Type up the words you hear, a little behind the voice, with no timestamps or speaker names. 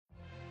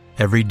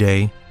Every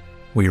day,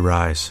 we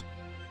rise,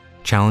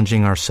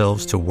 challenging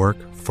ourselves to work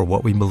for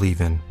what we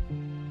believe in.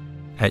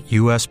 At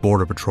U.S.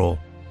 Border Patrol,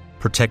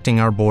 protecting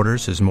our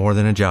borders is more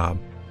than a job.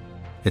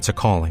 It's a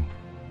calling.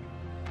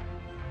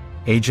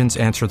 Agents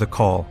answer the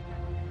call,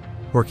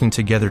 working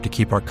together to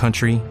keep our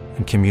country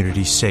and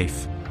communities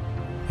safe.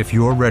 If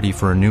you are ready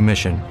for a new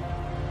mission,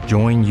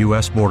 join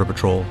U.S. Border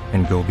Patrol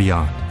and go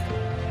beyond.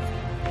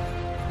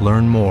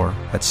 Learn more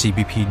at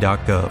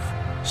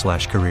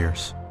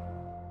cbp.gov/careers.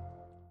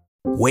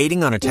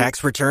 Waiting on a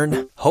tax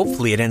return?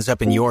 Hopefully it ends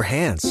up in your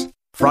hands.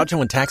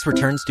 Fraudulent tax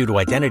returns due to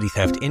identity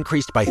theft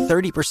increased by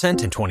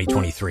 30% in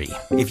 2023.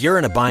 If you're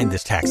in a bind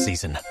this tax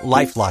season,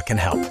 LifeLock can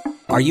help.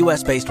 Our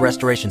U.S.-based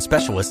restoration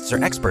specialists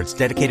are experts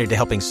dedicated to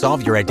helping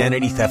solve your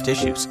identity theft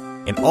issues.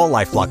 And all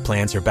LifeLock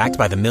plans are backed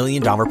by the $1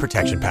 Million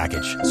Protection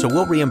Package. So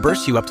we'll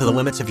reimburse you up to the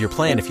limits of your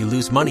plan if you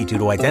lose money due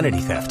to identity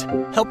theft.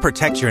 Help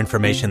protect your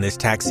information this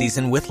tax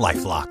season with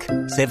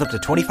LifeLock. Save up to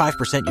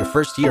 25% your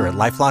first year at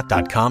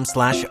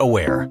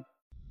LifeLock.com/aware.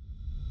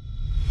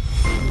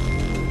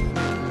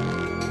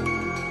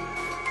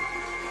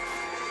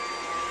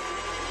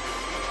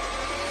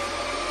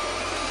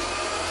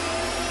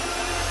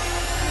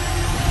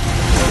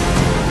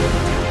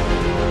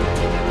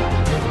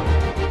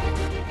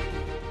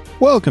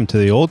 Welcome to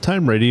the Old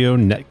Time Radio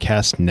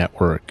Netcast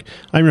Network.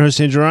 I'm your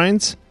host, Andrew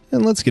Rines,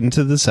 and let's get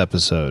into this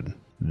episode.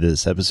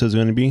 This episode is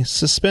going to be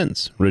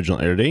Suspense. Original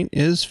air date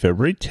is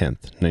February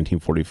 10th,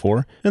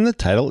 1944, and the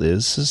title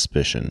is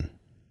Suspicion.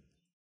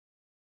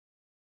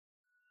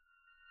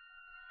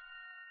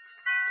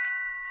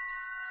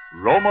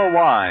 Roma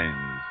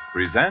Wines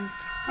present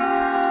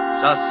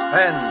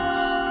Suspense.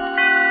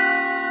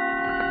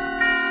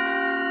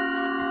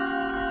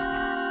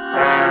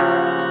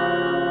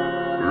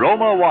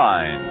 Roma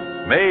Wines,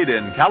 made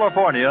in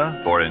California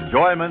for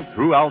enjoyment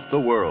throughout the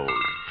world.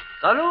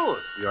 Salud.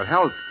 Your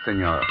health,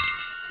 senor.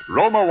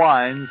 Roma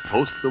Wines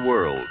toast the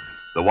world.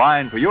 The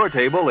wine for your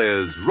table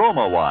is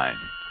Roma Wine,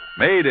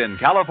 made in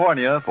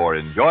California for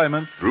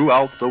enjoyment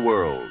throughout the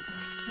world.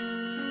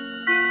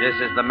 This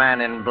is the Man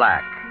in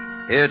Black,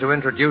 here to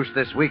introduce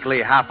this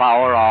weekly half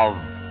hour of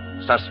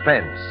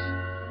Suspense.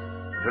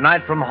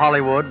 Tonight from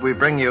Hollywood, we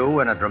bring you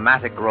in a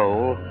dramatic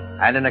role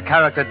and in a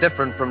character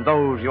different from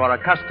those you are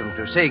accustomed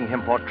to seeing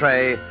him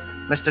portray,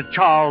 Mr.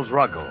 Charles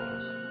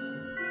Ruggles.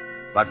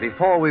 But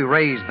before we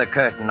raise the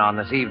curtain on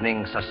this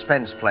evening's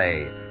suspense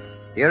play,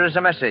 here is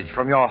a message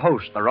from your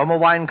host, the Roma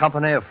Wine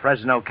Company of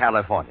Fresno,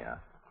 California.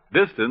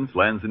 Distance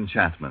lends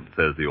enchantment,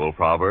 says the old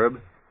proverb,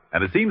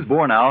 and it seems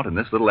borne out in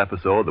this little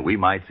episode that we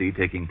might see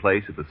taking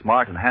place at the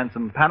smart and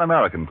handsome Pan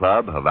American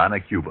Club, Havana,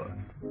 Cuba.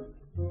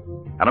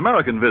 An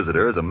American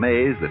visitor is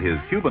amazed that his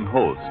Cuban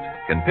host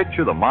can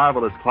picture the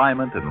marvelous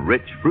climate and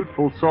rich,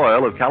 fruitful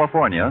soil of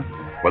California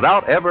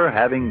without ever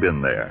having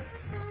been there.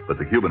 But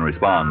the Cuban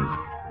responds,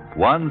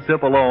 "One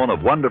sip alone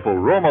of wonderful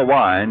Roma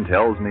wine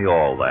tells me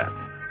all that.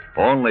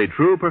 Only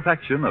true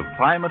perfection of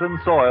climate and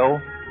soil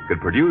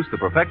could produce the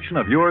perfection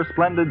of your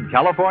splendid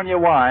California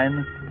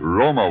wine,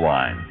 Roma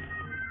wine."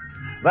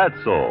 That's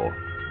so.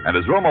 And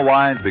as Roma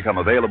wines become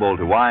available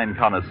to wine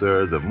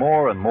connoisseurs of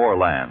more and more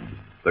lands,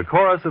 the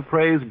chorus of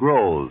praise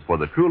grows for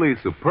the truly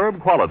superb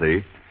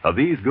quality of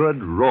these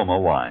good Roma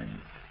wines.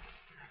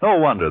 No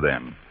wonder,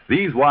 then,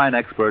 these wine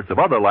experts of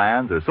other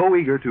lands are so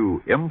eager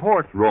to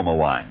import Roma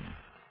wines,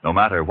 no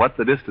matter what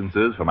the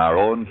distances from our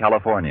own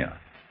California.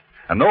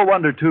 And no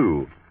wonder,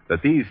 too,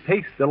 that these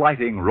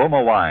taste-delighting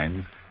Roma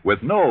wines,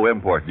 with no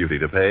import duty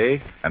to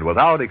pay and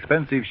without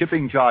expensive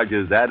shipping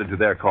charges added to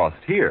their cost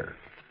here,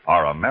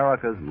 are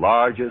America's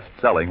largest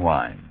selling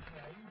wines.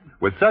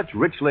 With such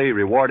richly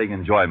rewarding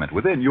enjoyment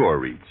within your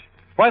reach,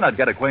 why not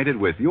get acquainted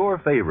with your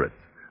favorites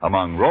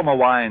among Roma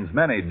wine's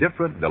many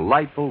different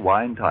delightful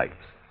wine types?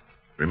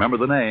 Remember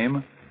the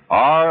name,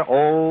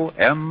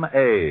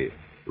 R-O-M-A,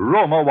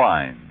 Roma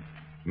Wine,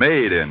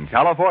 made in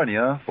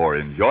California for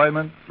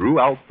enjoyment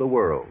throughout the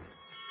world.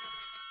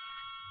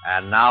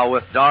 And now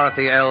with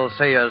Dorothy L.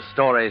 Sayers'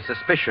 story,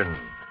 Suspicion,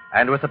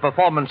 and with the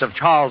performance of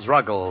Charles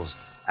Ruggles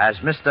as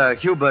Mr.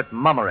 Hubert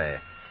Mummery,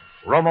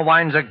 Roma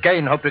Wines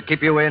again hope to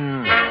keep you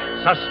in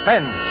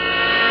suspense.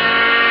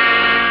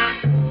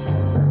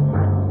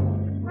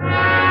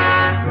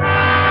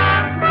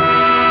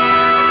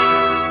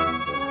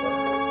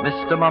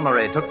 Mr.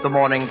 Mummery took the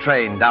morning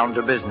train down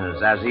to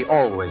business, as he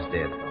always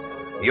did.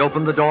 He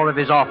opened the door of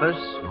his office,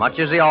 much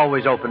as he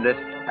always opened it,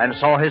 and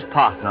saw his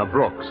partner,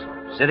 Brooks,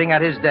 sitting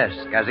at his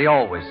desk as he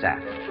always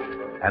sat.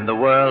 And the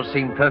world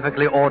seemed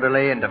perfectly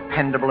orderly and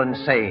dependable and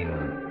sane.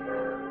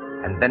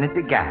 And then it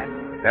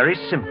began, very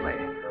simply.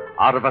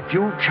 Out of a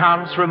few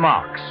chance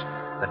remarks,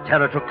 the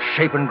terror took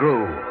shape and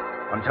grew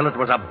until it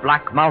was a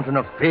black mountain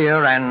of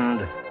fear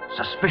and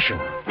suspicion.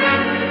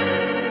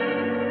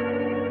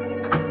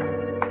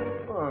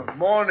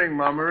 Morning,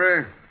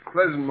 Mummery.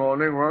 Pleasant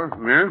morning, what?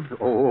 Yeah?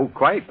 Oh,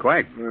 quite.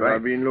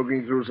 I've been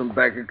looking through some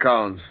bank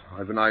accounts.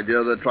 I've an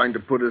idea they're trying to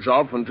put us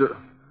off until...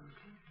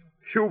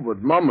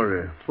 Hubert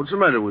Mummery, what's the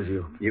matter with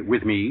you?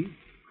 With me?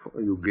 Oh,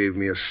 you gave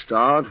me a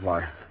start.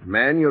 Why,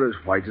 man, you're as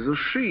white as a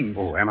sheet.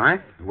 Oh, am I?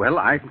 Well,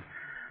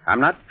 I'm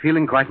not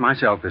feeling quite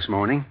myself this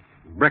morning.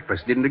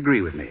 Breakfast didn't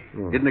agree with me.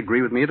 Didn't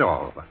agree with me at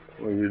all.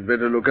 Well, you'd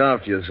better look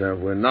after yourself.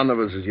 We're none of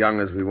us as young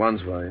as we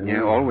once were. You know?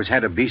 Yeah, always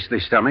had a beastly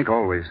stomach,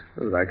 always.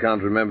 Well, I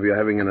can't remember you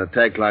having an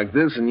attack like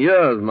this in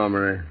years,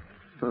 Mummery.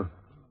 Huh.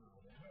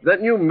 That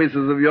new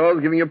missus of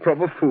yours giving you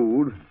proper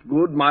food?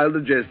 Good, mild,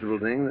 digestible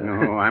thing?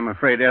 No, I'm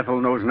afraid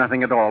Ethel knows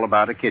nothing at all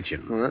about a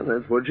kitchen. Well,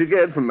 that's what you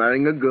get for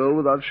marrying a girl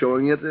without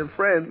showing it to a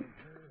friend.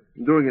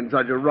 Doing it in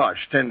such a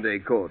rush, 10-day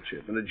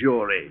courtship, and at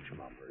your age,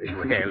 Mummery.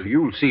 Well,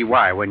 you'll see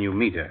why when you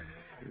meet her.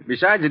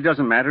 Besides, it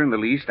doesn't matter in the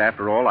least.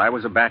 After all, I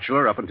was a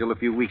bachelor up until a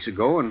few weeks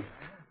ago and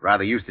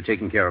rather used to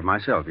taking care of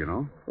myself, you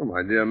know. Oh,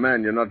 my dear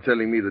man, you're not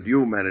telling me that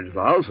you manage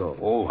the household.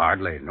 Oh,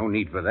 hardly. No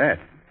need for that.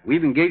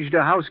 We've engaged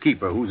a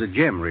housekeeper who's a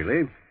gem,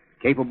 really.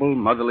 Capable,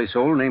 motherly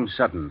soul named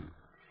Sutton.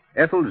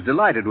 Ethel's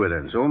delighted with her,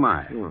 and so am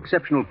I.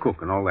 Exceptional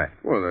cook and all that.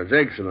 Well, that's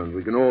excellent.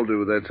 We can all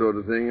do that sort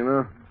of thing, you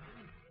know.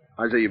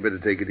 I say you better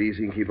take it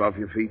easy and keep off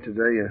your feet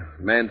today.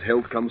 A man's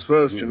health comes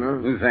first, you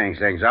know. Thanks.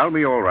 I'll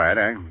be all right.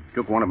 I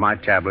took one of my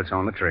tablets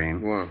on the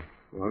train. Well,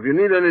 if you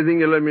need anything,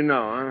 you let me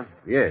know, huh?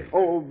 Yes.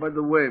 Oh, by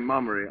the way,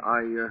 Mummery,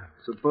 I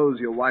suppose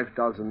your wife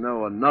doesn't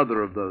know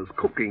another of those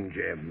cooking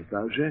gems,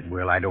 does she?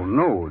 Well, I don't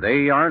know.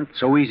 They aren't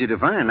so easy to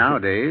find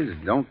nowadays.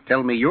 Don't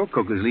tell me your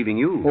cook is leaving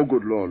you. Oh,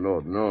 good Lord.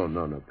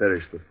 No.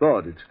 Perish the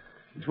thought.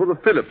 It's for the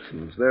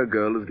Phillipsons. Their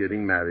girl is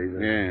getting married.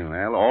 Yeah,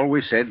 well,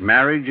 always said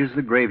marriage is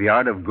the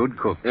graveyard of good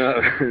cooks.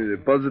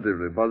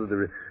 Positively.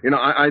 You know,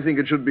 I think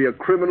it should be a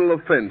criminal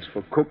offense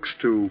for cooks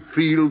to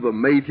feel the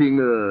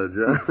mating urge.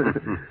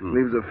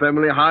 Leaves the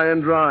family high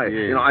and dry. Yeah.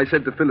 You know, I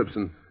said to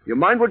Phillipson, you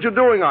mind what you're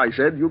doing, I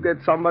said. You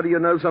get somebody you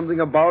know something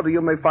about, or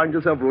you may find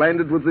yourself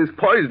landed with this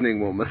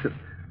poisoning woman.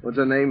 What's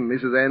her name?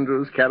 Mrs.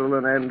 Andrews,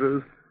 Carolyn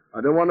Andrews. I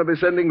don't want to be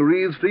sending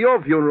wreaths to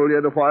your funeral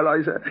yet a while,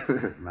 I said.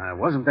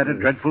 Wasn't that a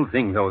dreadful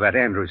thing, though, that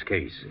Andrews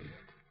case?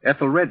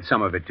 Ethel read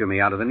some of it to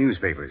me out of the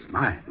newspapers.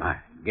 My.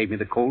 Gave me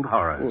the cold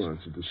horrors. Oh,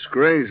 it's a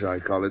disgrace, I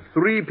call it.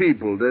 3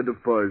 people dead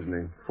of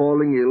poisoning,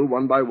 falling ill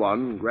one by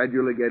one,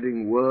 gradually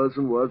getting worse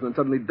and worse, and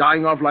suddenly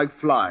dying off like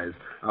flies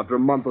after a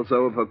month or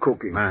so of her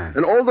cooking. My.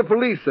 And all the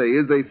police say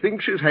is they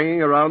think she's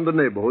hanging around the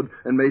neighborhood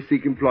and may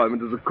seek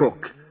employment as a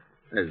cook.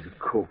 As a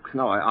cook?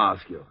 Now I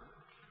ask you.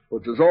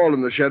 Puts us all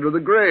in the shadow of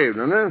the grave,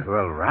 doesn't it?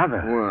 Well,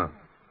 rather. Well,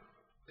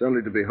 it's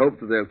only to be hoped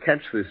that they'll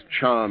catch this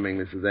charming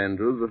Mrs.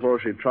 Andrews before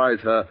she tries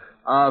her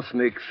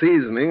arsenic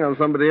seasoning on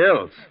somebody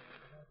else.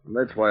 And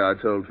that's why I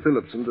told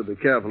Phillipson to be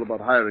careful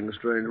about hiring a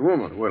strange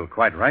woman. Well,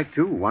 quite right,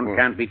 too. One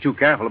can't be too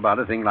careful about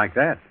a thing like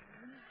that.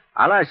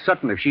 I'll ask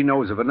Sutton if she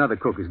knows of another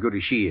cook as good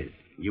as she is.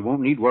 You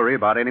won't need worry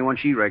about anyone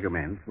she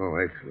recommends. Oh,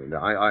 excellent.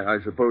 I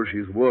suppose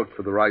she's worked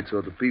for the right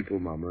sort of people,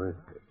 Mama.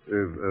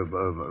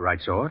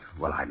 Right sort?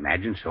 Well, I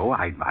imagine so.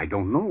 I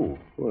don't know.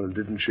 Well,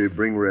 didn't she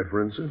bring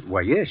references?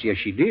 Well, yes,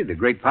 she did. A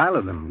great pile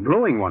of them.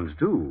 Glowing ones,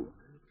 too.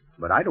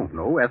 But I don't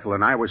know. Ethel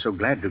and I were so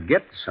glad to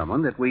get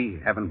someone that we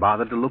haven't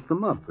bothered to look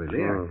them up,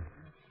 really. Oh.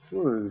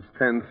 Well, it's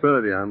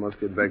 10:30. I must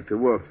get back to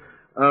work.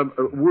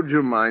 Would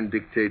you mind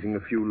dictating a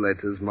few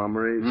letters,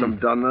 Mummery? Some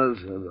dunners?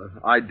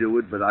 I do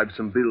it, but I've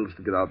some bills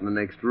to get out in the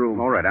next room.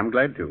 All right, I'm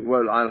glad to.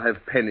 Well, I'll have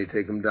Penny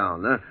take them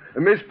down, huh?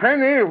 Miss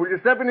Penny, will you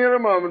step in here a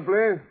moment,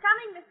 please?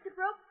 Coming, Mr.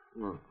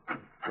 Brooks.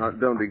 Now,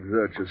 don't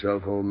exert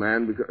yourself, old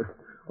man, because...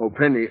 Oh,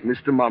 Penny,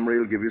 Mr. Mummery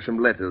will give you some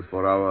letters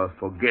for our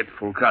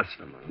forgetful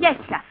customer. Yes,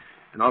 sir.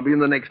 And I'll be in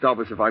the next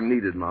office if I'm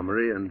needed,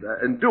 Mummery.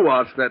 And do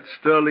ask that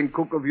sterling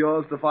cook of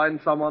yours to find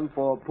someone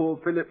for poor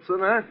Phillipson,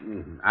 eh?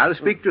 Mm-hmm. I'll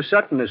speak to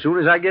Sutton as soon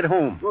as I get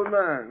home. Good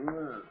man.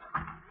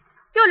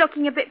 You're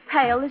looking a bit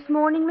pale this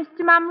morning,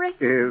 Mr. Mummery.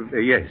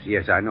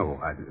 Yes, I know.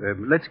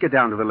 Let's get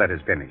down to the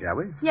letters, Penny, shall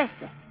we? Yes,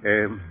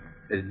 sir.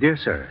 Dear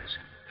sirs,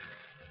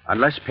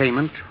 unless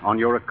payment on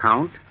your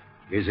account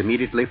is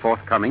immediately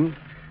forthcoming,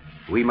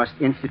 we must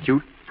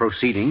institute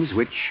proceedings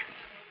which...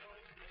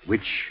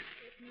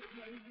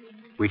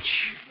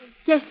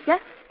 Yes, sir.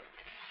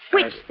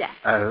 Which, sir?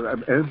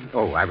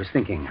 I was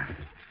thinking.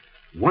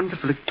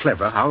 Wonderfully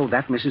clever how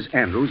that Mrs.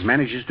 Andrews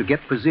manages to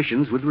get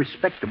positions with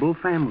respectable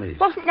families.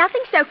 Wasn't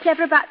nothing so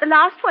clever about the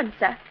last one,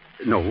 sir.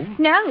 No?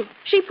 No.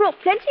 She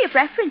brought plenty of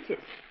references.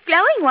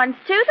 Glowing ones,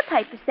 too, the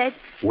paper said.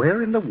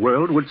 Where in the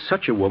world would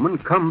such a woman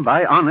come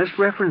by honest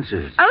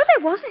references? Oh,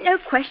 there wasn't no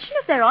question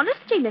of their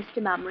honesty,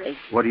 Mr. Mummery.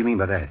 What do you mean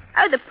by that?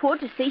 Oh, the poor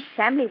deceased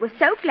family was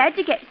so glad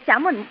to get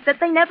someone that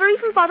they never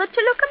even bothered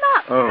to look him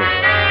up. Oh.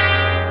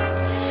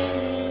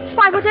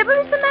 Why, whatever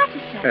is the matter,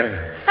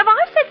 sir? Have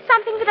I said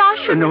something that I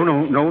shouldn't?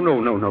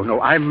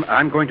 No.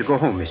 I'm going to go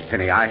home, Miss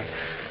Penny. I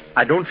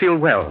don't feel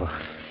well.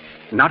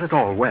 Not at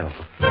all well.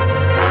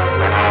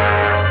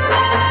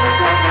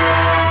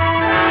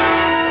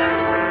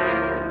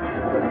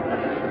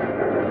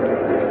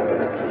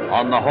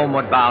 On the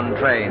homeward-bound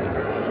train,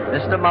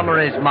 Mr.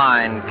 Mummery's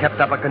mind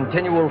kept up a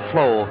continual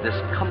flow of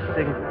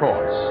discomforting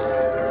thoughts.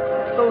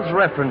 Those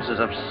references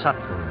of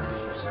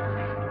Sutton's.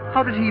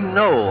 How did he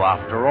know,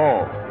 after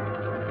all?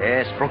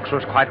 Yes, Brooks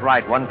was quite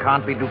right. One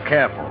can't be too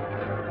careful.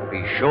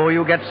 Be sure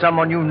you get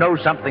someone you know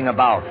something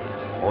about,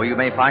 or you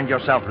may find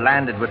yourself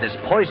landed with this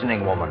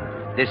poisoning woman,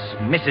 this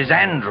Mrs.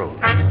 Andrews.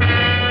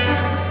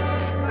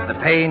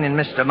 pain in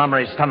Mr.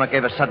 Mummery's stomach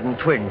gave a sudden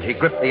twinge. He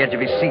gripped the edge of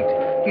his seat.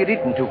 He had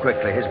eaten too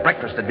quickly. His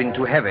breakfast had been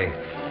too heavy.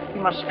 He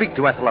must speak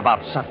to Ethel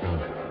about Sutton.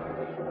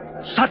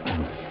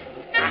 Sutton!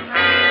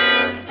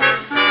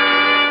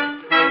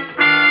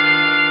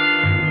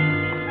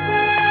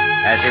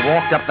 As he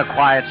walked up the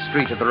quiet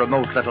street of the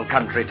remote little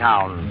country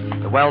town,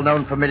 the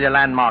well-known familiar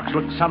landmarks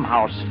looked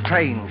somehow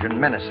strange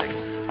and menacing.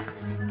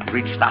 He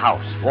reached the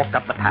house, walked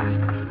up the path,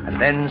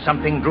 and then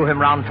something drew him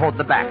round toward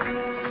the back.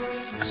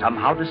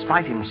 Somehow,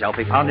 despite himself,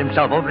 he found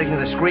himself opening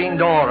the screen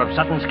door of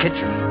Sutton's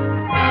kitchen.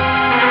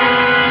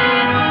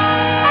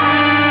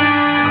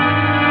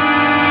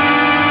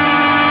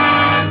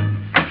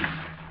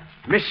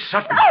 Miss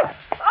Sutton.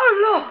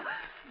 Oh,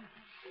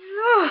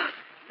 Lord,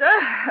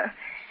 sir.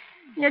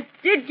 You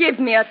did give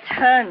me a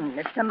turn,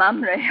 Mr.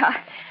 Mummery.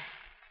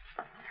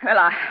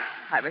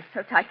 I was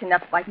so taken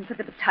up waiting for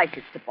the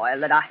potatoes to boil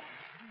that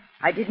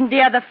I didn't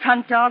hear the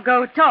front door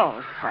go at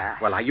all, sir.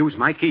 Well, I used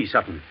my key,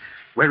 Sutton.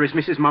 Where is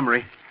Mrs.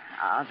 Mummery?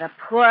 Oh, the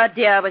poor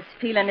dear was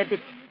feeling a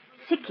bit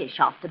sickish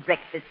after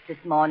breakfast this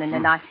morning,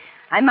 and I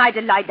made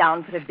her lie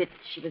down for a bit.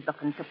 She was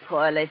looking so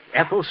poorly.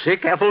 Ethel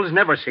sick? Ethel's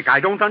never sick. I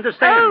don't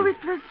understand. Oh, it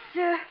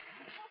was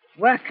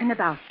working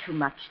about too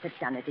much that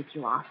done it, if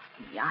you ask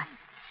me.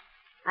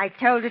 I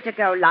told her to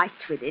go light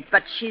with it,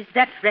 but she's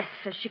that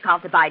restless she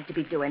can't abide to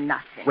be doing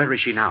nothing. Where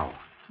is she now?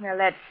 Well,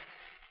 that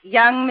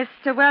young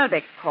Mr.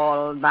 Welbeck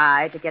called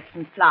by to get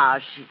some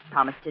flowers she'd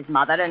promised his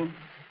mother, and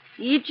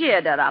he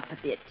cheered her up a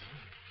bit.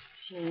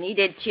 She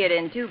needed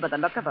cheering, too, by the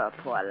look of her,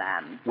 poor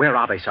lamb. Where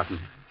are they, Sutton?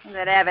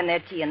 They're having their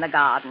tea in the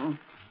garden.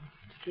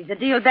 She's a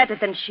deal better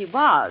than she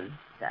was,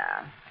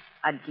 sir.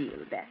 A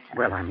deal better.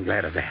 Well, I'm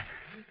glad of that.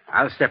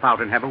 I'll step out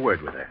and have a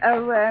word with her.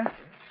 Oh,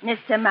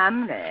 Mr.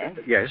 Mummery.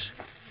 Yes?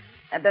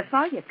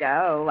 Before you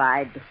go,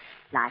 I'd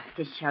like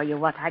to show you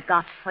what I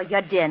got for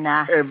your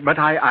dinner. But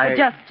I...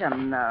 Just a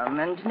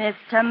moment,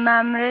 Mr.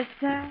 Mummery,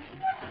 sir.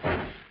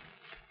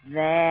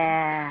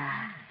 There.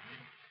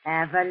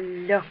 Have a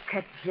look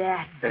at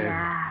that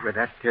now.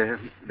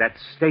 That's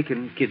steak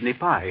and kidney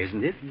pie,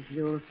 isn't it?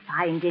 You'll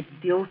find it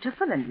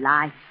beautiful and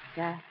light,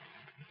 sir.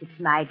 It's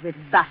made with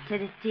butter,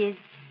 it is.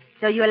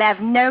 So you'll have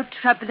no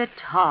trouble at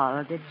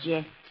all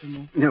digesting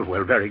it. No,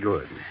 well, very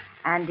good.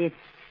 And it's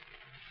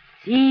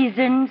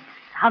seasoned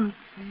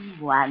something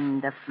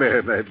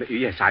wonderful.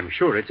 Yes, I'm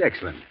sure it's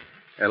excellent.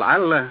 Well,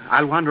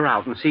 I'll wander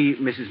out and see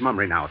Mrs.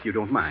 Mummery now, if you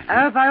don't mind.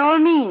 Oh, by all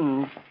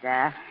means,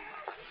 sir.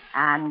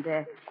 And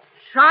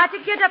try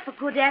to get up a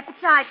good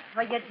appetite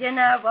for your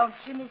dinner, won't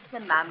you,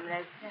 Mr.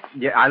 Mummery, sir?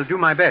 Yeah, I'll do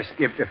my best.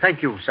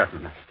 Thank you,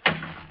 Sutton.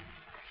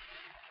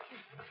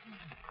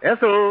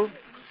 Ethel.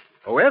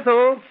 Oh,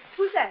 Ethel.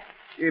 Who's that?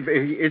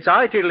 It's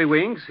I,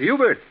 Tiddlywinks.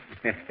 Hubert.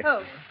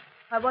 Oh,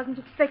 I wasn't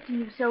expecting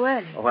you so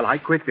early. Oh, well, I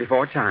quit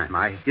before time.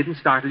 I didn't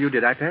startle you,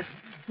 did I, Pet?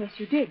 Yes,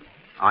 you did.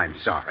 I'm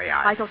sorry.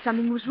 I thought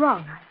something was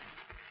wrong.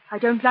 I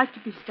don't like to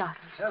be startled.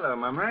 Hello,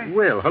 Mummery.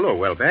 Well, hello,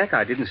 Welbeck.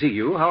 I didn't see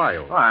you. How are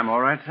you? Oh, I'm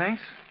all right,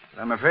 thanks.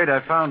 But I'm afraid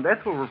I found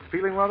Ethel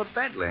feeling rather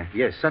badly.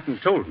 Yes, Sutton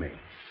told me.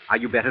 Are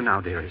you better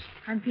now, dearest?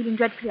 I'm feeling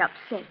dreadfully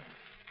upset.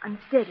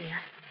 Unsteady.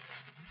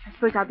 I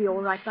suppose I'll be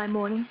all right by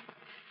morning.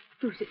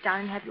 Do sit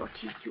down and have your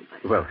tea,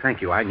 Hubert. Well,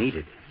 thank you. I need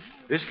it.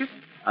 Biscuit?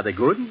 Are they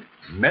good?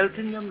 Melt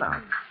in your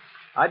mouth.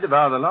 I'd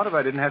devour the lot if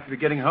I didn't have to be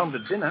getting home to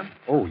dinner.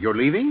 Oh, you're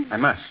leaving? I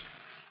must.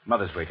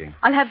 Mother's waiting.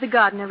 I'll have the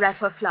gardener wrap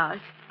her flowers.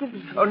 Give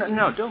them to me. Oh,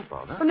 no, don't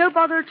bother. Oh, no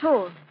bother at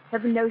all.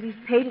 Heaven knows he's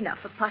paid enough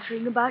for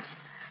puttering about.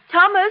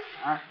 Thomas!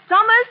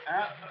 Thomas!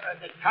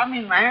 Come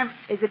in, ma'am.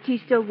 Is the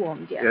tea still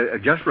warm, dear?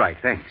 Just right,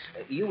 thanks.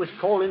 You was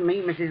calling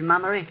me, Mrs.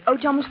 Mummery? Oh,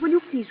 Thomas, will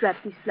you please wrap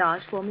these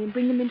flowers for me and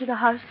bring them into the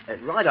house?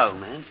 Righto,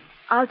 ma'am.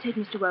 I'll take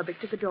Mr. Welbeck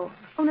to the door.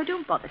 Oh, no,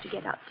 don't bother to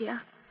get up,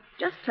 dear.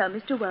 Just tell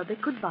Mr.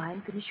 Welbeck goodbye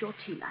and finish your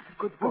tea like a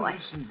good boy.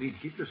 Yes, indeed.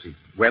 Keep your seat.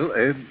 Well,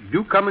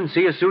 do come and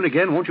see us soon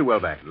again, won't you,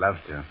 Welbeck? Love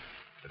to.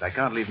 But I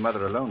can't leave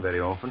Mother alone very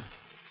often.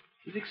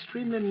 She's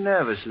extremely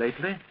nervous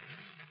lately.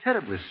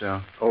 Terribly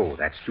so. Oh,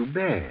 that's too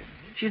bad.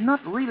 She's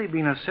not really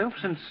been herself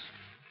since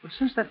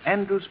that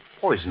Andrews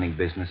poisoning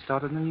business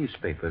started in the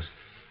newspapers.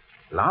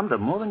 Alarmed her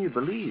more than you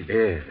believe.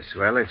 Yes,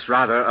 well, it's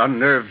rather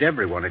unnerved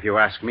everyone, if you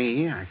ask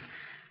me.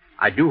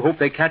 I do hope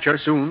they catch her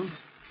soon.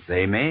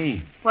 They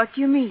may. What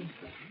do you mean?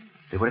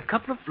 There were a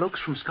couple of blokes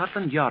from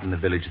Scotland Yard in the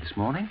village this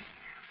morning.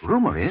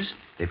 Rumor is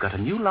they've got a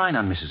new line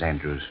on Mrs.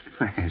 Andrews.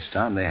 It's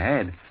time they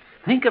had.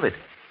 Think of it.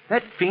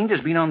 That fiend has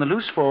been on the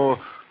loose for,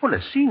 well,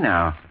 let's see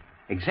now.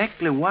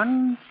 Exactly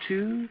 1,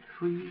 2,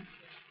 3,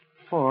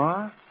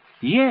 4.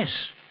 Yes,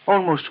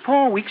 almost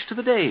 4 weeks to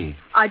the day.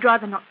 I'd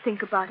rather not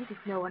think about it if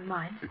no one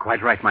minds.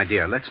 Quite right, my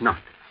dear. Let's not.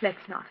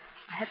 Let's not.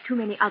 I have too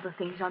many other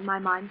things on my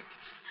mind.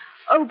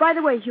 Oh, by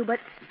the way, Hubert.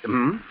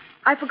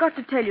 I forgot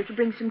to tell you to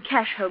bring some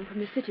cash home from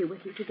the city with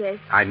you today.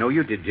 I know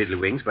you did,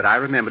 Tiddlywinks, but I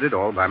remembered it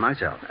all by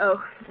myself.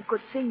 Oh, a good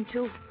thing,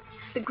 too.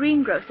 The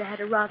greengrocer had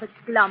a rather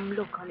glum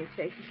look on his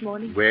face this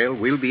morning. Well,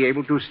 we'll be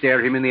able to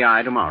stare him in the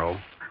eye tomorrow.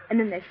 And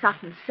then there's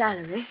Sutton's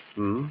salary.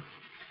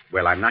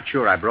 Well, I'm not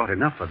sure I brought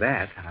enough for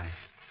that.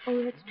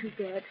 Oh, that's too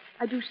bad.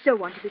 I do so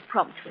want to be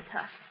prompt with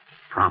her.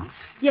 Prompt?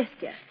 Yes,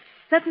 dear.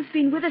 Sutton's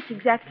been with us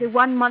exactly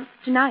 1 month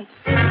tonight.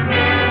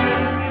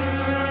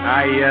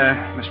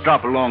 I must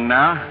drop along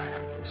now.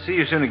 See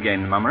you soon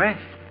again, Mummery.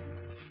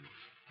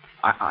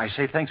 I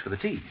say thanks for the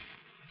tea.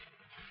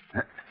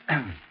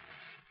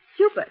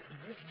 Hubert,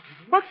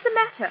 what's the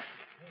matter?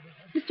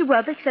 Mr.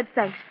 Welbeck said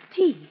thanks for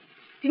tea.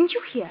 Didn't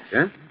you hear?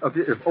 Huh?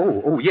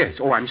 Yes.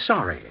 Oh, I'm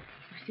sorry. You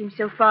seem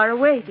so far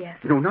away, dear.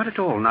 No, not at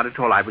all.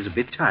 I was a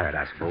bit tired,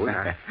 I suppose.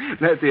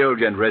 Let the old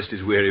gent rest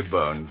his weary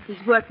bones.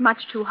 He's worked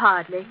much too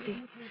hard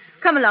lately.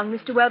 Come along,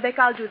 Mr. Welbeck.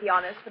 I'll do the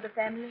honors for the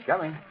family.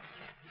 Coming.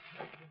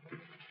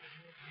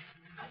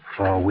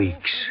 4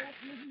 weeks.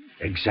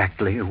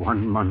 Exactly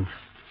 1 month.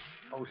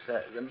 Oh,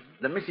 sir,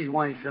 the missus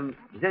wanted some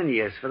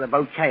zinnias for the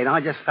bouquet, and I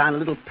just found a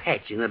little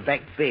patch in the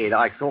back bed.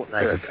 I thought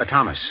they...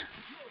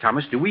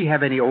 Thomas, do we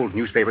have any old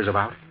newspapers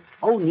about?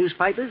 Old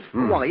newspapers?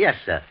 Why, yes,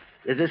 sir.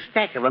 There's a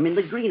stack of them in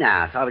the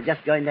greenhouse. I was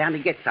just going down to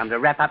get some to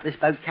wrap up this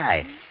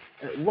bouquet.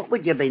 What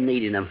would you be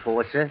needing them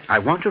for, sir? I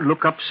want to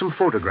look up some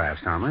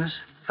photographs, Thomas.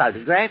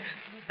 Photographs?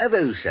 Of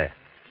who, sir?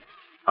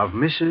 Of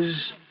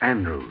Mrs.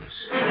 Andrews.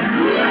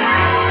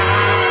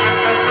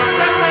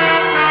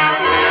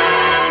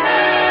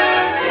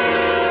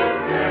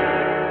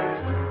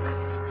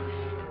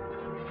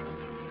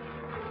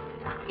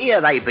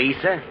 Here they be,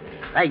 sir.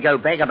 They go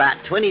back about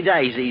 20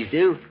 days, these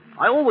do.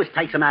 I always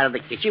takes them out of the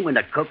kitchen when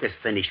the cook has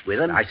finished with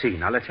them. I see.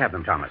 Now, let's have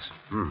them, Thomas.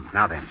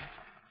 Now then.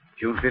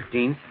 June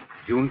 15th,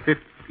 June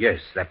 5th. Yes,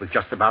 that was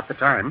just about the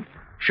time.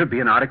 Should be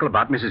an article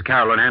about Mrs.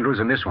 Carolyn Andrews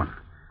in this one.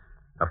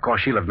 Of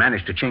course, she'll have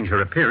managed to change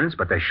her appearance,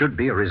 but there should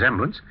be a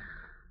resemblance.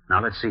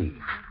 Now, let's see.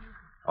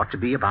 Ought to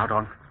be about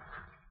on...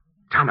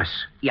 Thomas.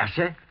 Yes,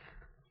 sir?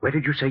 Where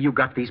did you say you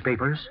got these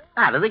papers?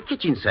 Out of the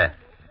kitchen, sir.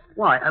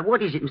 Why,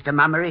 what is it, Mr.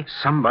 Mummery?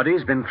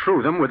 Somebody's been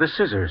through them with the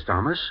scissors,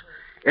 Thomas.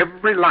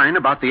 Every line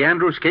about the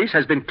Andrews case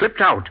has been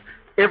clipped out.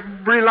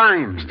 Every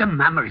line. Mr.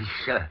 Mummery,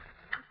 sir.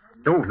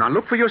 Don't. Now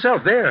look for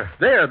yourself. There.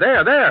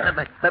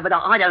 But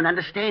I don't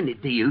understand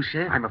it, do you,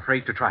 sir? I'm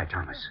afraid to try,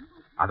 Thomas.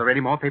 Are there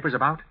any more papers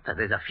about?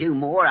 There's a few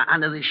more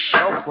under this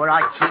shelf where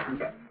I keep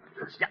them.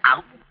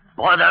 Oh,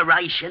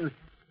 botheration.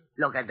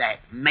 Look at that.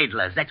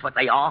 Meddlers, that's what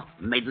they are.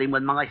 Meddling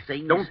with my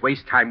things. Don't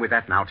waste time with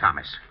that now,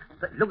 Thomas.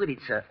 But look at it,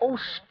 sir. All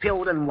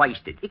spilled and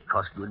wasted. It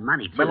cost good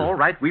money, too. Well, all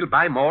right. We'll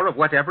buy more of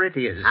whatever it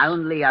is.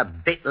 Only a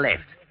bit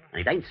left.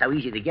 And it ain't so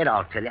easy to get,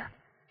 I'll tell you.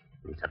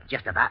 It's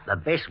just about the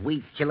best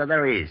weed killer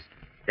there is.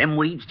 Them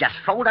weeds just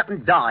fold up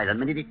and die the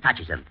minute it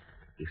touches them.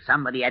 If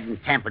somebody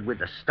hadn't tampered with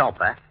the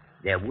stopper,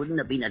 there wouldn't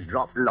have been a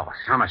drop lost.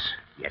 Thomas.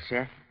 Yes,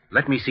 sir?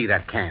 Let me see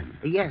that can.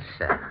 Yes,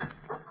 sir.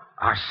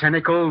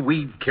 Arsenical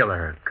weed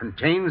killer.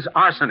 Contains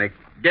arsenic.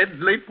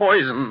 Deadly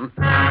poison.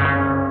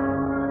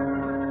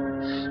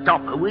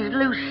 Stopper was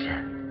loose,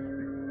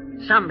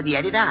 sir. Somebody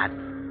had it out.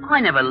 I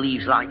never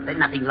leaves like that,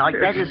 nothing like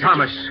that.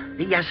 Thomas.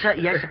 Yes, sir,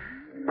 yes.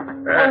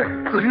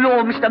 Oh, good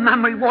Lord, Mr.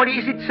 Mummery, what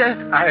is it,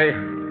 sir?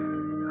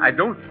 I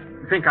don't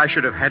think I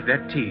should have had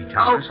that tea,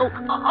 Thomas.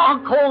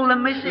 I'll call the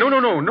missus.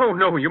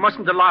 No. You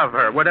mustn't alarm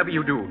her, whatever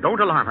you do. Don't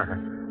alarm her.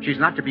 She's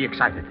not to be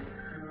excited.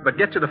 But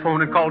get to the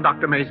phone and call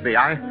Dr. Maysby.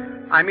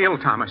 I'm ill,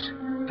 Thomas.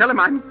 Tell him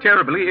I'm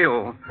terribly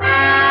ill.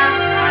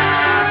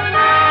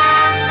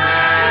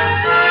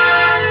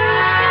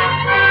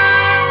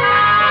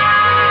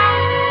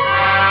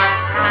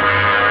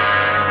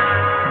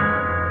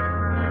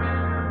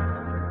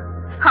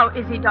 How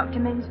is he, Dr.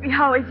 Maysby?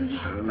 How is he?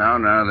 Now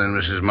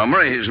then, Mrs.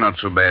 Mummery, he's not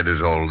so bad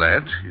as all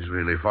that. He's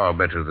really far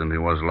better than he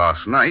was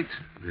last night.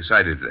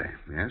 Decidedly.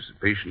 Yes, the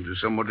patient is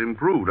somewhat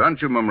improved,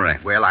 aren't you, Mummery?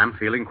 Well, I'm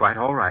feeling quite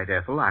all right,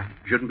 Ethel. I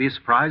shouldn't be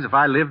surprised if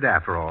I lived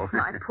after all.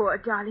 My poor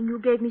darling, you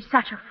gave me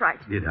such a fright.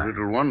 Did I?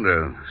 Little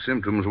wonder.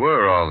 Symptoms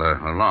were rather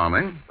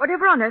alarming.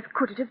 Whatever on earth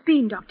could it have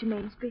been, Dr.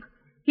 Maysby?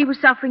 He was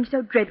suffering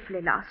so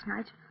dreadfully last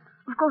night.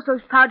 Of course,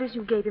 those powders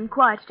you gave him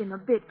quieted him a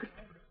bit, but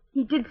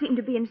he did seem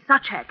to be in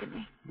such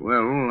agony.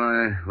 Well,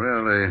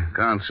 I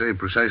can't say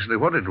precisely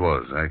what it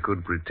was. I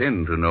could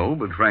pretend to know,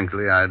 but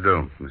frankly, I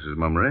don't, Mrs.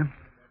 Mummery.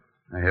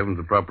 I haven't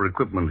the proper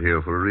equipment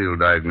here for a real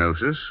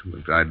diagnosis,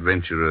 but I'd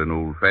venture an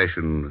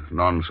old-fashioned,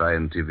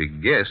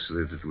 non-scientific guess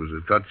that it was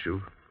a touch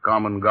of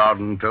common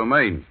garden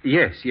ptomaine.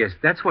 Yes,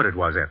 that's what it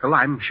was, Ethel.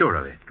 I'm sure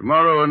of it.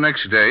 Tomorrow or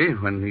next day,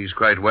 when he's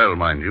quite well,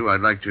 mind you,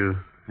 I'd like to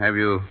have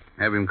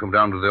him come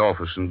down to the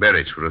office in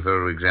Berwick for a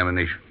thorough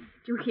examination.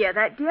 Do you hear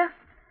that, dear?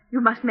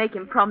 You must make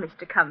him promise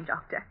to come,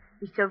 Doctor.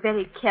 He's so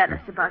very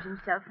careless about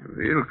himself.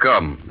 He'll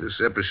come. This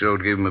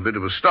episode gave him a bit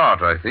of a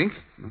start, I think.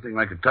 Nothing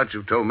like a touch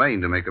of ptomaine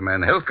to make a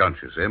man health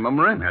conscious, eh,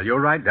 Mummery? Well, you're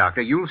right,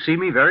 Doctor. You'll see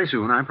me very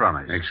soon, I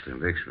promise.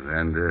 Excellent.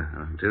 And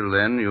until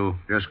then, you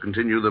just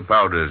continue the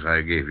powders I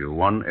gave you,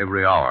 one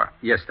every hour.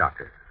 Yes,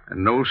 Doctor.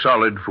 And no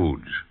solid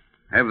foods.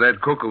 Have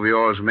that cook of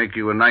yours make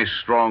you a nice,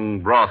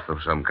 strong broth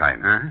of some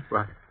kind.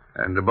 What?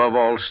 And above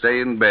all,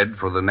 stay in bed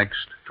for the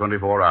next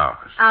 24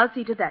 hours. I'll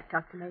see to that,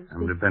 Dr. Maysby.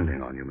 I'm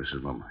depending on you,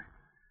 Mrs. Mummery.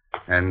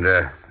 And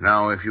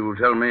now, if you'll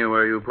tell me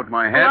where you put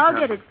my hat... I'll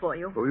get it for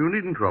you. Oh, you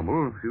needn't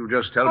trouble. If you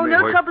just tell me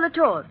no where... trouble at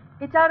all.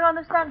 It's out on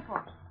the stand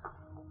porch.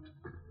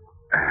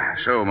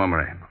 So,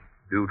 Mummery,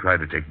 do try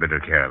to take better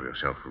care of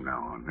yourself from now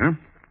on, huh?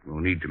 we'll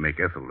need to make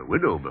Ethel a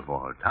widow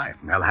before her time.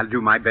 Well, I'll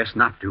do my best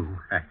not to.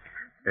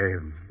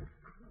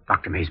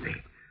 Dr. Maysby.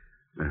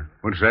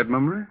 What's that,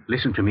 Mummery?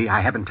 Listen to me.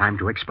 I haven't time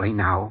to explain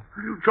now.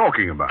 What are you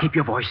talking about? Keep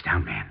your voice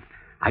down, man.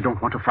 I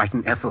don't want to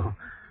frighten Ethel,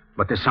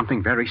 but there's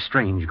something very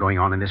strange going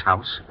on in this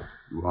house.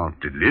 You are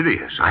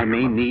delirious. I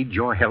may need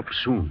your help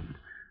soon.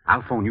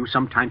 I'll phone you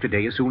sometime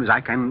today as soon as I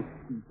can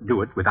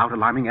do it without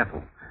alarming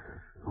Ethel.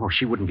 Oh,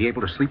 she wouldn't be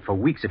able to sleep for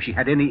weeks if she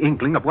had any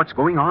inkling of what's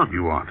going on.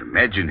 You aren't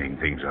imagining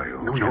things, are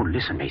you? No,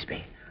 listen,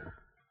 Maysby.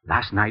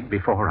 Last night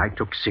before I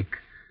took sick,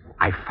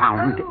 I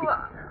found...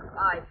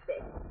 I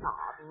beg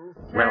pardon,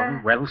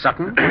 sir. Well,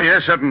 Sutton?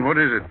 Yes, Sutton, what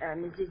is it?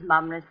 Mrs.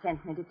 Mumner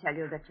sent me to tell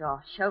you that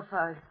your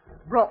chauffeur's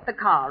brought the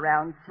car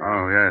round, sir.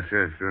 Oh, yes,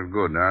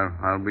 good.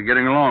 I'll be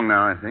getting along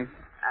now, I think.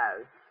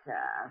 Oh,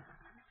 sir.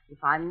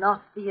 If I'm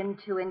not being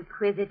too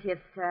inquisitive,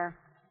 sir,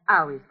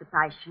 how is the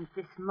patient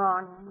this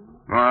morning?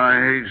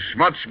 Why, he's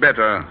much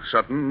better,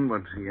 Sutton,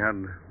 but he had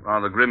a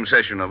rather grim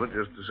session of it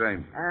just the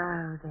same.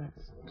 Oh,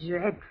 that's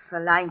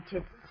dreadful, ain't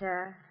it,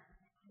 sir?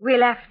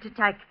 We'll have to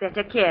take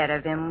better care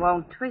of him,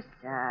 won't we,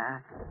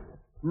 sir?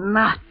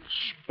 Much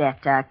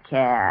better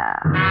care.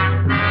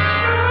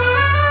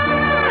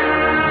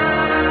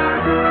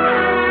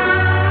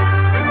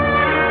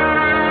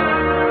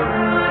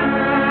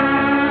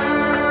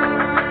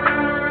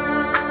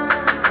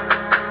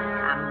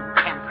 I'm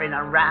campering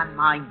around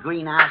my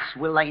greenhouse,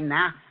 will they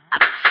now?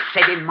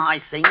 Upsetting my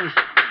things.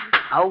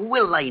 Oh,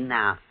 will they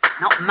now?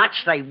 Not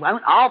much they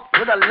won't. I'll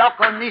put a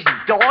lock on this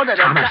door that...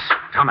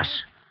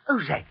 Thomas.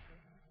 Who's that?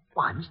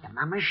 Why, Mr.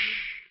 Mummery,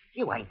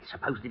 you ain't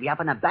supposed to be up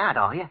and about,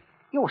 are you?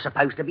 You're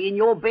supposed to be in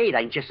your bed,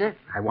 ain't you, sir?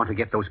 I want to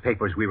get those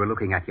papers we were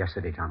looking at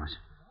yesterday, Thomas.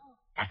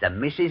 Does the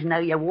missus know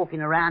you're walking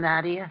around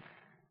out here?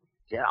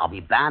 Sir, I'll be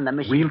bound the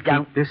missus We'll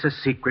don't... keep this a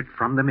secret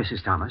from the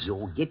missus, Thomas.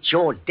 You'll get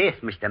your death,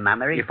 Mr.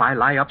 Mummery. If I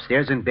lie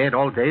upstairs in bed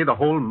all day, the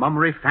whole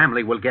Mummery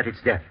family will get its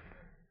death.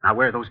 Now,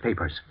 where are those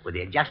papers? Well,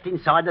 they're just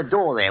inside the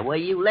door there, where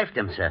you left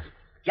them, sir.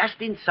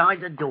 Just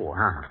inside the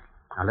door.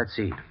 Now, let's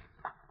see.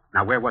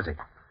 Now, where was it?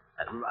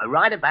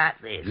 Right about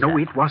there, sir. No,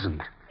 it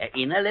wasn't.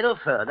 In a little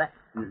further.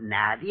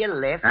 Now to your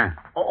left.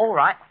 All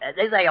right.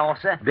 There they are,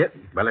 sir.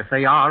 Well, if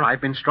they are,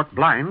 I've been struck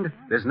blind.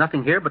 There's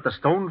nothing here but the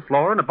stone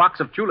floor and a box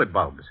of tulip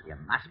bulbs. You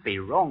must be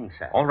wrong,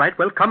 sir. All right,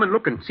 well, come and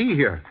look and see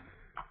here.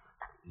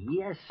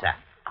 Yes, sir.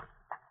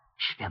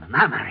 Mr.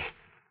 Mummery.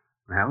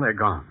 Well, they're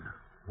gone.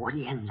 What do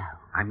you know?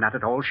 I'm not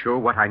at all sure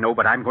what I know,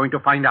 but I'm going to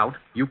find out.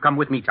 You come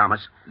with me,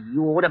 Thomas.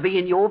 You ought to be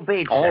in your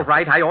bed, sir. All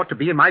right, I ought to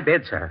be in my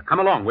bed, sir. Come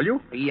along, will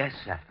you? Yes,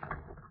 sir.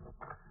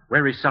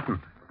 Where is Sutton?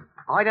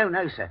 I don't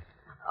know, sir.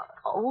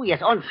 Oh,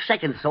 yes, on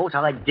second thought,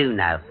 I do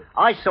know.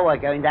 I saw her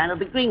going down to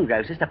the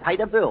greengrocer's to pay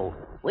the bill.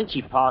 When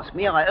she passed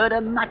me, I heard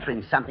her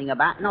muttering something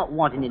about not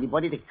wanting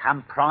anybody to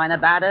come prying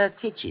about her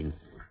kitchen.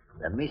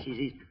 The missus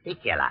is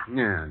particular.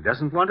 Yeah,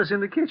 doesn't want us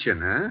in the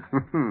kitchen, huh?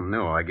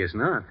 No, I guess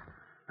not.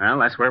 Well,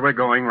 that's where we're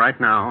going right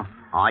now.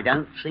 I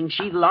don't think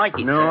she'd like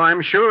it, No, sir.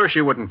 I'm sure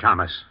she wouldn't,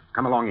 Thomas.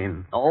 Come along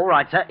in. All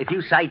right, sir, if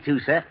you say to,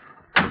 sir.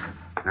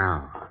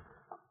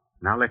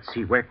 Now, let's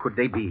see. Where could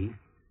they be?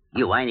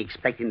 You ain't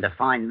expecting to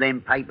find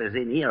them papers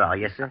in here, are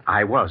you, sir?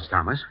 I was,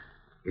 Thomas.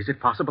 Is it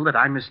possible that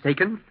I'm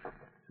mistaken?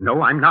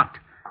 No, I'm not.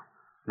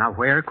 Now,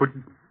 where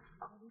could...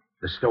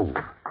 The stove.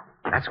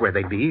 That's where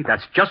they'd be.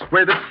 That's just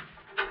where the...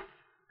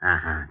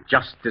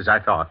 Just as I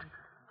thought.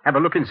 Have a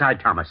look inside,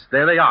 Thomas.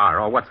 There they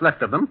are, or what's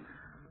left of them.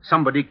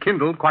 Somebody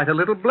kindled quite a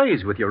little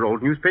blaze with your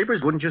old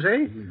newspapers, wouldn't you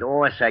say?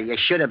 Lord, sir, you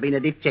should have been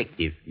a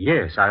detective.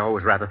 Yes, I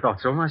always rather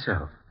thought so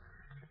myself.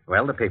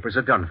 Well, the papers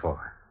are done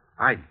for.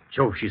 By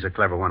Jove, she's a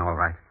clever one, all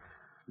right.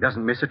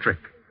 Doesn't miss a trick.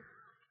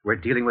 We're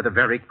dealing with a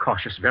very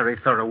cautious, very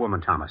thorough woman,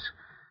 Thomas.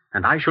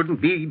 And I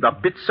shouldn't be a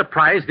bit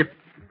surprised if...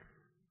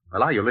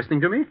 Well, are you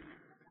listening to me?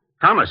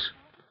 Thomas,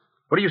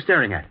 what are you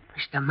staring at?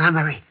 Mr.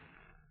 Mummery,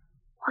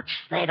 what's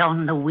that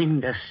on the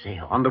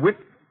windowsill? On the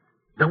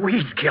The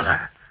weed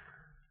killer.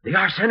 The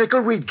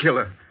arsenical weed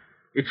killer.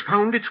 It's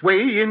found its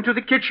way into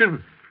the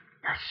kitchen.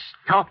 The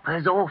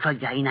stopper's off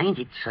again, ain't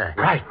it, sir?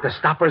 Right, the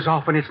stopper's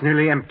off and it's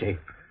nearly empty.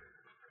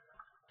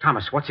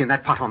 Thomas, what's in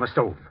that pot on the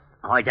stove?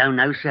 I don't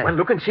know, sir. Well,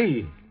 look and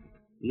see.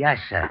 Yes,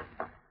 sir.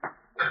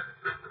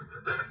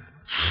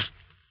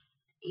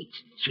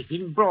 It's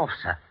chicken broth,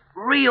 sir.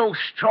 Real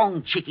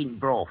strong chicken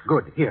broth.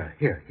 Good.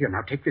 Here.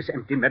 Now take this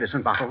empty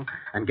medicine bottle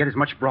and get as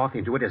much broth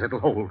into it as it'll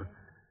hold.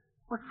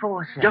 What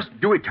for, sir? Just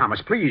do it,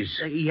 Thomas, please.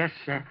 Yes,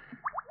 sir.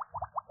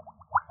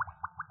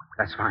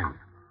 That's fine.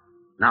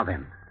 Now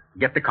then,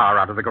 get the car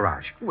out of the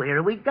garage. Where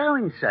are we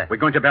going, sir? We're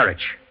going to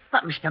Berwich.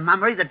 But, Mr.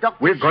 Mummery, the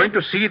doctor... We're going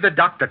to see the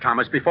doctor,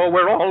 Thomas, before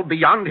we're all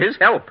beyond his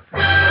help.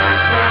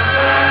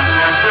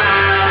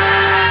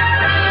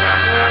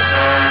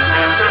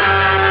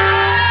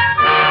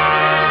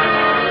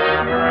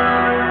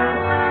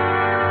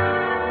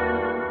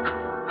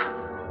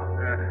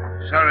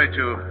 Sorry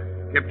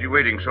to kept you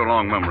waiting so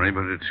long, Mummery,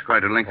 but it's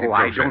quite a lengthy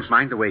process. I don't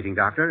mind the waiting,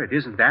 Doctor. It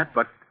isn't that,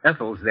 but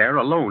Ethel's there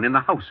alone in the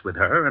house with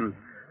her, and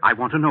I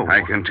want to know.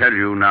 I can tell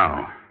you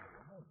now.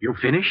 You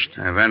finished?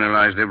 I've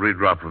analyzed every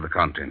drop of the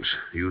contents.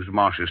 Used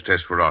Marsh's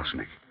test for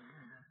arsenic.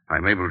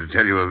 I'm able to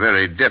tell you a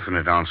very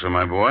definite answer,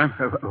 my boy.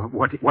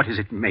 What is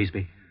it,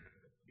 Maysby?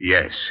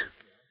 Yes.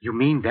 You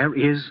mean there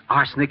is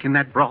arsenic in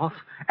that broth?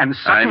 And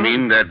I Sutton...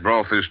 mean that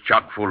broth is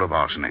chock full of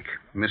arsenic.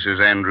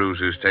 Mrs. Andrews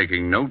is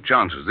taking no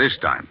chances this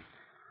time.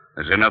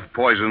 There's enough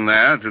poison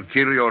there to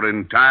kill your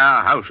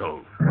entire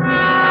household.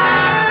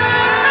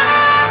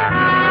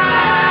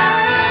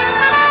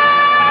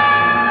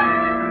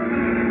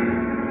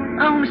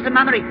 Oh, Mr.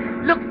 Mummery,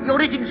 look,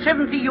 you're it in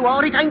 70, you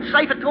are. It ain't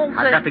safe at all, sir.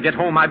 I've got to get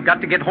home. I've got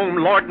to get home.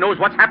 Lord knows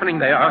what's happening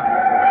there.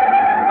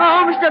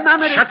 Oh, Mr.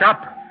 Mummery. Shut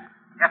up.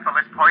 Ethel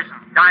is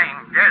poisoned, dying,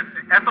 dead.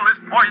 Ethel is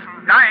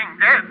poisoned, dying,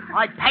 dead.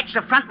 I patched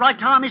the front right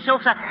tire myself,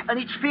 sir, and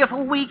it's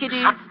fearful weak it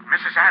is. Sutton,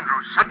 Mrs.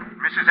 Andrews, Sutton,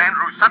 Mrs.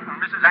 Andrews, Sutton,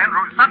 Mrs.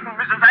 Andrews, Sutton,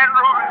 Mrs.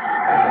 Andrews.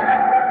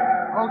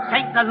 Oh,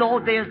 thank the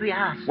Lord, there's the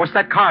house. What's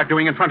that car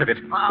doing in front of it?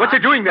 What's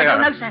it doing there? I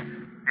don't know, sir.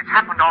 It's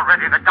happened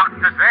already. The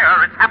doctor's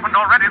there. It's happened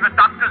already. The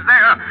doctor's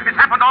there. It's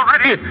happened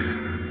already.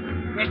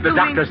 There's The two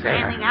men doctor's there.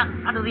 standing out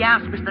in front of the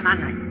house, Mr.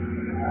 Mummery.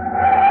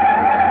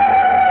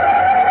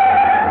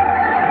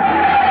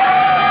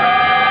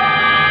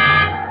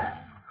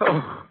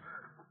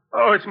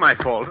 Oh, it's my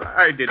fault.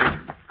 I did it.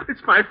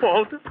 It's my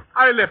fault.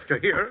 I left her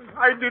here.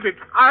 I did it.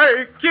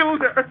 I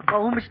killed her.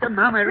 Oh, Mr.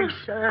 Mummery,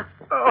 sir.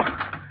 Oh,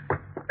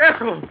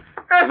 Ethel!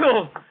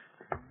 Ethel!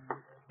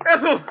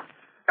 Ethel!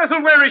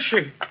 Ethel, where is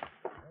she?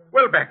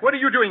 Welbeck, what are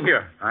you doing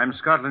here? I'm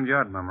Scotland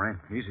Yard, Mummery.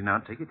 Easy now.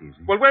 Take it easy.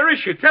 Well, where is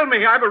she? Tell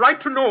me. I have a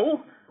right to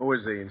know. Who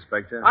is he,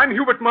 Inspector? I'm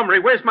Hubert Mummery.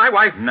 Where's my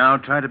wife? Now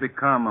try to be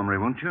calm, Mummery,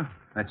 won't you?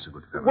 That's a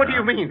good fellow. What do now.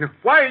 you mean?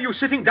 Why are you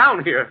sitting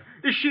down here?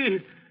 Is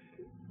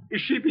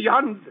she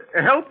beyond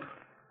help?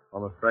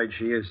 I'm afraid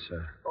she is,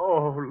 sir.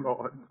 Oh,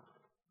 Lord.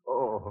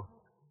 Oh.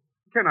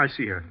 Can I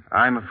see her?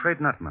 I'm afraid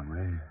not,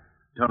 Mummery.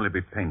 It'll only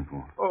be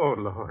painful. Oh,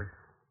 Lord.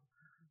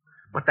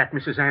 But that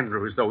Mrs.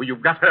 Andrews, though,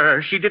 you've got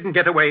her. She didn't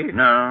get away.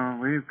 No,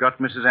 we've got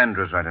Mrs.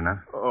 Andrews right enough.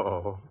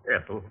 Oh,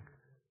 Ethel.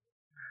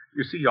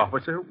 You see,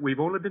 officer, we've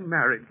only been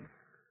married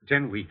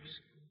 10 weeks.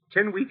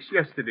 10 weeks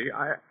yesterday.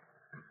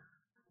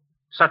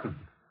 Sutton.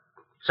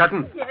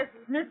 Sutton. Yes,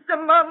 Mr.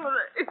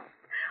 Mummery.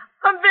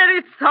 I'm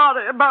very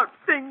sorry about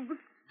things.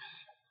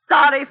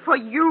 Sorry for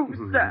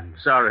you, sir.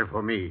 Sorry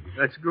for me.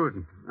 That's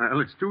good. Well,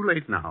 it's too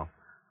late now.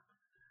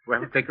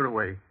 Well, take her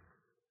away.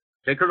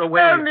 Take her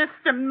away. Oh,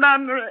 Mr.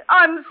 Mummery,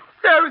 I'm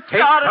so Take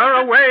sorry. her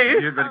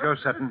away. You'd better go,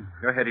 Sutton.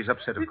 Go ahead. He's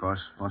upset, of course.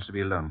 Wants to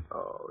be alone.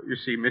 Oh, you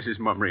see, Mrs.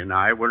 Mummery and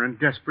I were in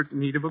desperate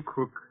need of a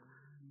cook.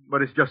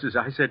 But it's just as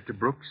I said to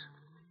Brooks.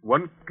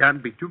 One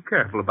can't be too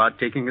careful about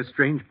taking a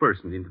strange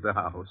person into the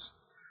house.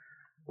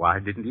 Why, I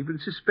didn't even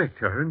suspect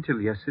her until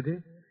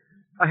yesterday.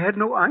 I had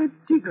no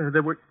idea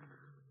there were...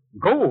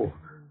 Go.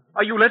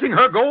 Are you letting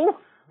her go?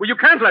 Well, you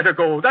can't let her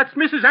go. That's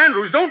Mrs.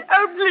 Andrews. Don't...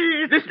 Oh,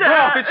 please, This sir.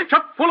 broth, it's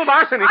chock full of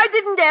arsenic. I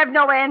didn't have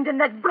no end in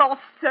that broth,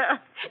 sir.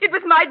 It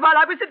was made while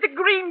I was at the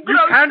greengrocer.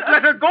 You can't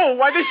let her go.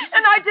 Why, this...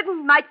 And I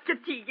didn't make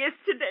your tea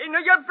yesterday,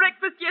 nor your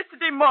breakfast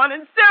yesterday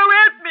morning. So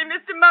help me,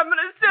 Mr.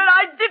 Mummery, sir.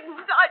 I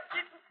didn't.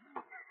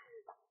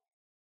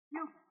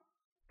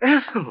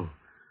 Ethel.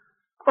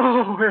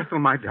 Oh, Ethel,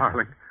 my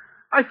darling.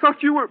 I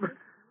thought you were...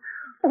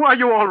 Oh, are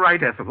you all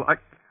right, Ethel?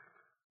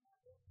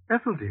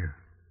 Ethel, dear,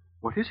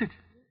 what is it?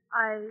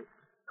 I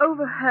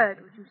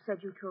overheard what you said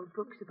you told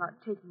Brooks about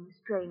taking a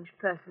strange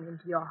person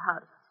into your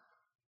house.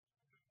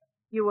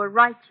 You were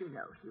right, you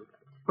know, Hubert.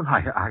 Well,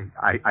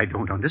 I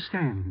don't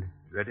understand.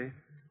 Ready?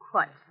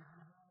 Quite.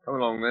 Come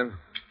along, then.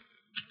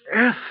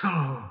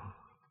 Ethel.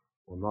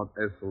 Well, not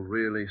Ethel,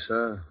 really,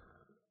 sir.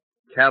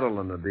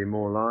 Carolyn would be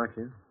more like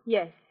it.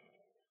 Yes.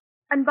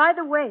 And by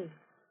the way,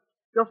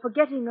 you're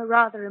forgetting a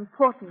rather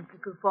important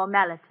little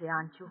formality,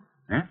 aren't you?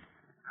 Eh?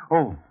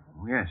 Oh,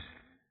 yes.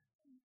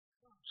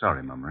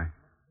 Sorry, Mummery.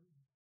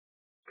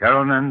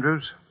 Carolyn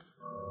Andrews,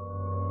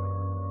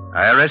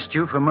 I arrest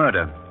you for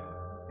murder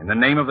in the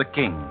name of the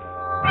King.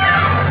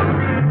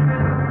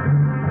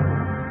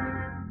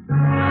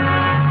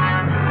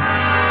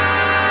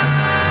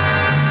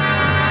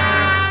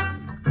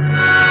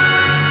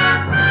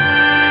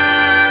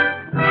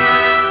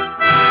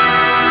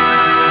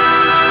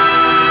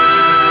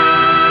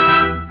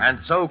 And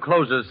so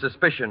closes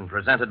Suspicion,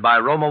 presented by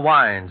Roma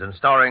Wines and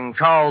starring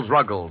Charles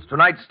Ruggles.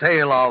 Tonight's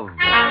tale of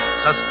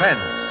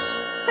Suspense.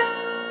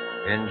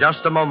 In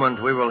just a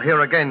moment, we will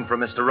hear again from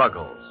Mr.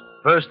 Ruggles.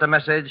 First, a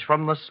message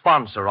from the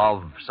sponsor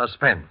of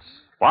Suspense.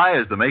 Why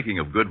is the making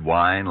of good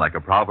wine like a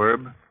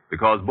proverb?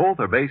 Because both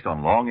are based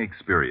on long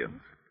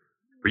experience.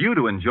 For you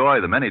to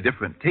enjoy the many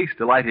different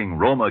taste-delighting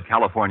Roma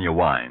California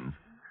wines,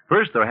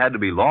 first there had to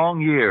be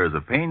long years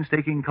of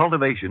painstaking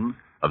cultivation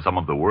of some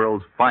of the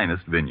world's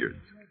finest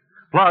vineyards.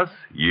 Plus,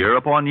 year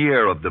upon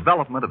year of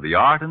development of the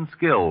art and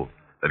skill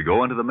that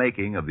go into the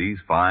making of these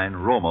fine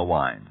Roma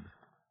wines.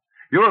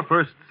 Your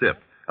first sip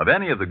of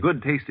any of the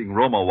good-tasting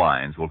Roma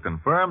wines will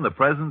confirm the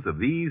presence of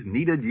these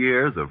needed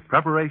years of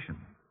preparation,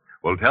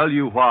 will tell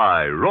you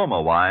why Roma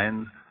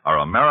wines are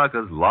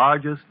America's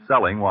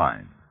largest-selling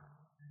wines.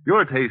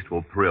 Your taste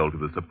will thrill to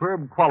the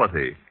superb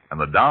quality and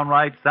the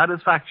downright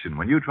satisfaction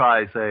when you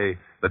try, say,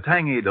 the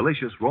tangy,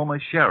 delicious Roma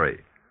Sherry,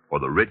 or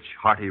the rich,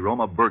 hearty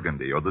Roma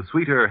Burgundy, or the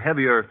sweeter,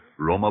 heavier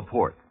Roma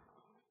Port.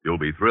 You'll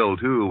be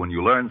thrilled, too, when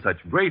you learn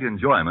such great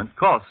enjoyment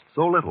costs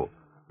so little,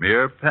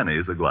 mere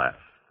pennies a glass.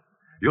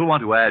 You'll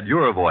want to add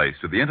your voice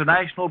to the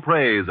international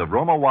praise of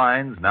Roma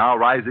wines now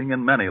rising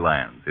in many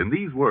lands in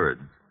these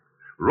words: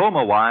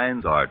 Roma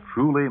wines are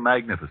truly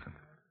magnificent.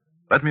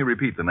 Let me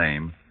repeat the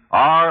name: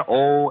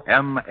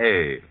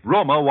 R-O-M-A,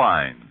 Roma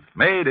wines,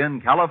 made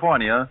in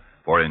California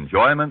for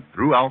enjoyment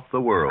throughout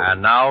the world.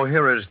 And now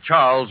here is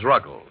Charles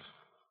Ruggles.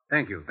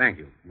 Thank you.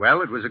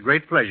 Well, it was a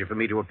great pleasure for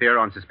me to appear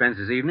on Suspense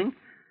this evening,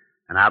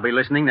 and I'll be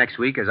listening next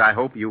week, as I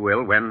hope you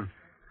will, when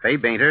Fay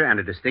Bainter and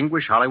a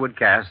distinguished Hollywood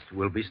cast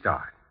will be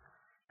starred.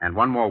 And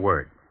one more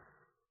word.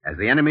 As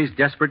the enemy's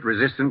desperate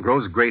resistance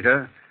grows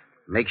greater,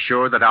 make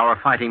sure that our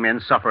fighting men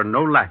suffer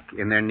no lack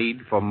in their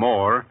need for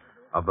more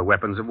of the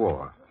weapons of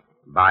war.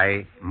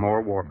 Buy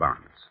more war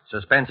bonds.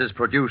 Suspense is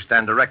produced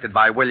and directed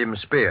by William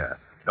Spear.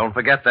 Don't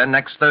forget then,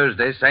 next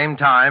Thursday, same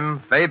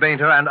time, Fay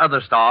Bainter and other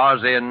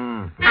stars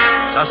in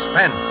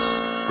Suspense.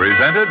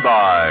 Presented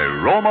by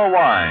Roma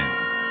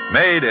Wines,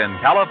 made in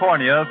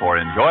California for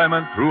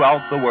enjoyment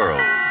throughout the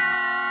world.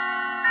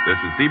 This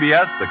is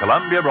CBS, the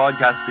Columbia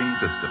Broadcasting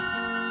System.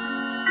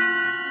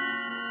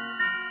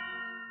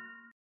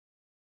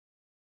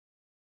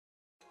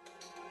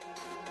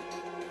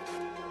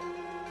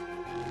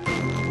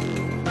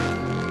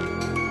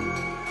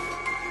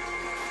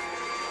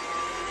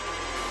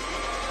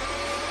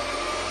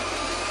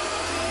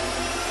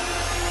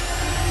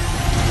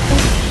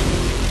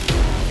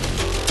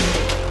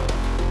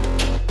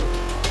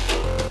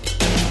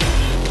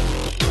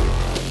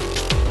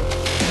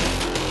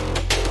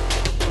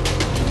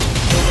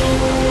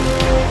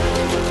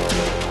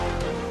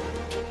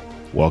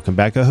 Welcome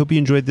back. I hope you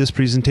enjoyed this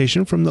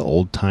presentation from the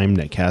Old Time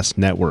Netcast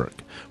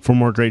Network. For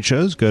more great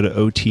shows, go to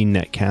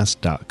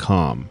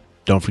otnetcast.com.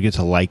 Don't forget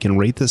to like and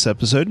rate this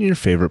episode in your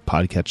favorite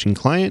podcatching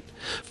client.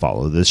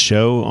 Follow this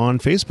show on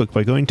Facebook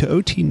by going to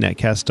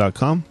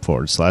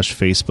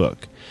otnetcast.com/Facebook.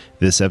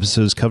 This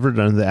episode is covered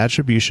under the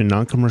Attribution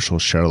Non-Commercial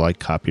Share-alike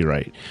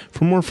copyright.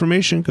 For more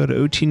information, go to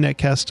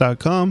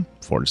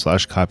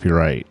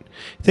otnetcast.com/copyright.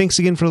 Thanks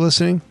again for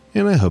listening,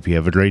 and I hope you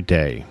have a great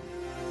day.